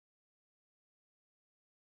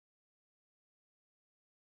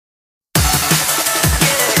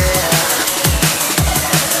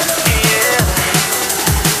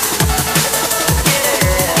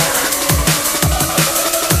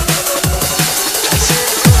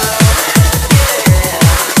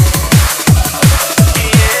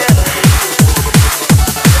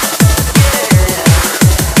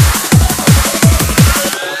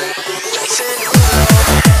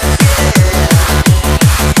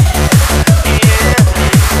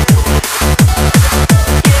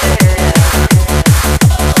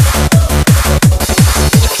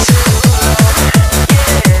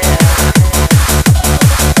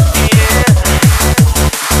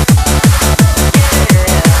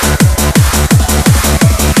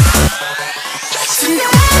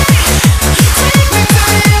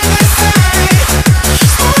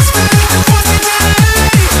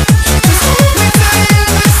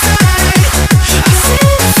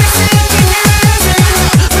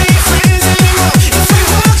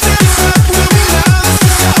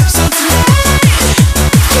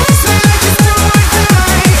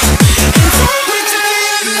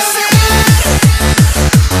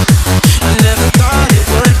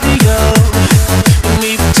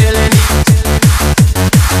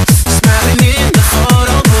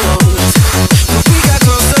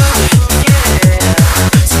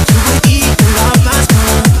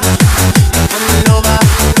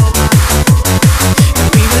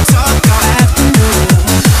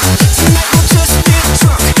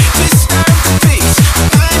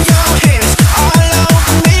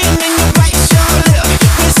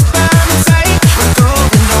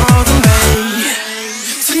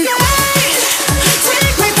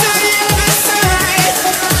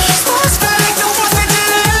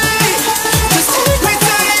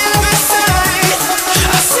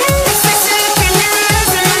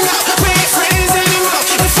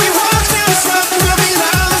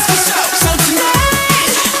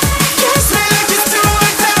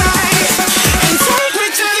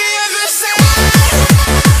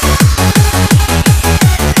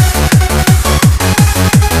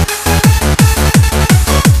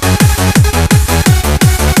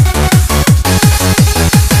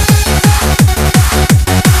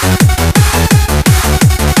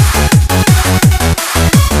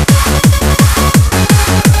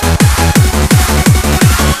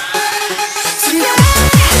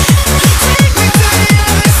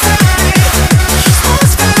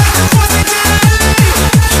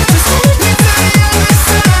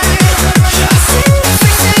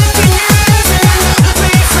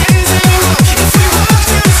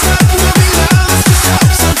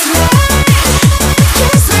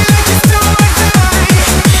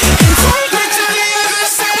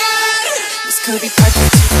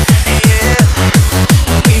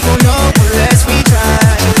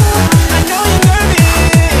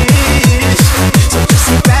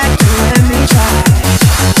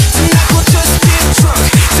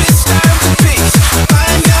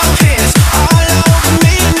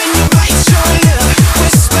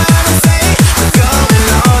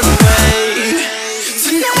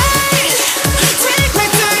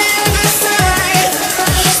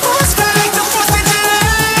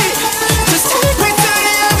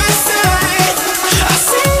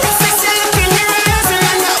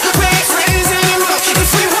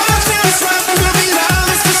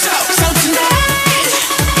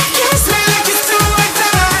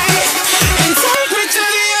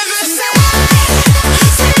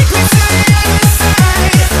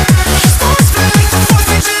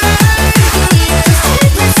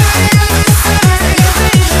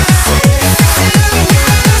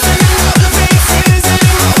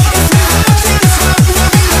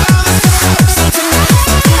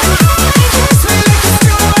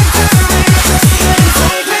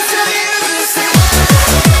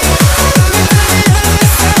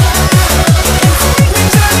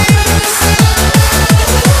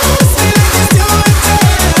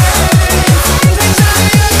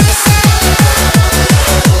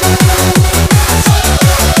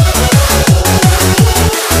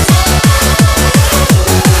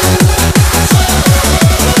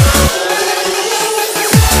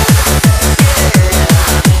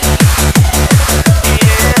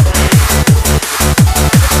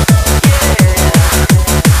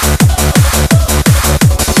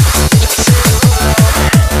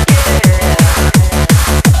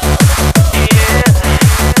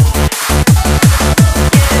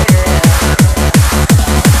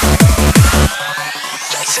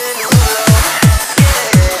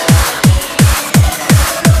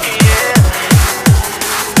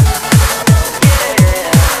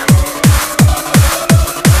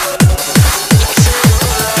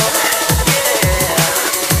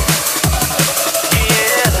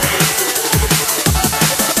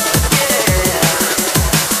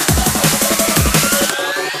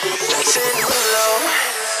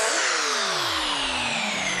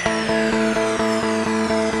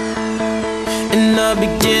in the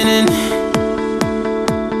beginning.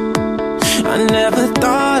 I never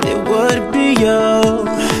thought it would be you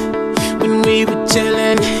when we were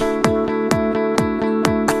chilling,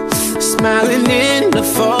 smiling in the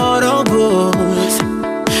photo booth.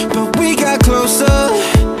 But we got closer,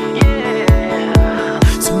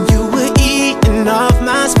 so you were eating off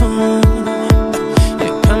my spoon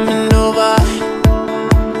and coming over,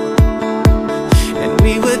 and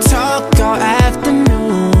we would talk all afternoon.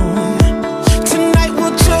 Tonight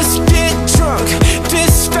we'll just get drunk,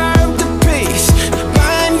 disturb the peace,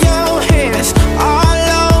 find your hands all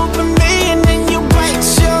over me, and then you bite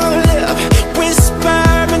your lip, whisper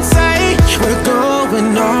and say we're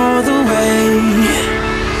going all the way.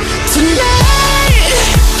 Tonight,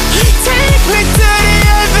 take me to the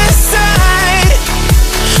other side.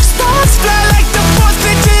 Sparks fly like the 4th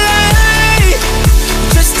of July.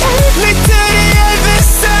 Just take me to the other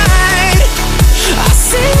side. I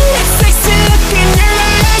see that sexy look in your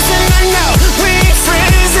eyes, and I know we ain't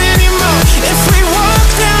friends anymore. If we walk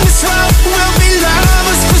down this road, we'll be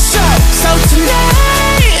lovers for sure. So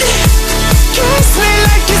tonight, kiss me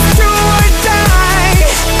like it's do or die,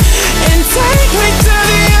 and take me to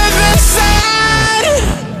the other side.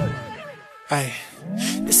 Ay,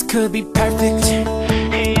 this could be perfect,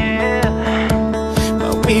 yeah,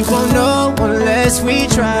 but we won't know unless we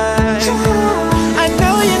try.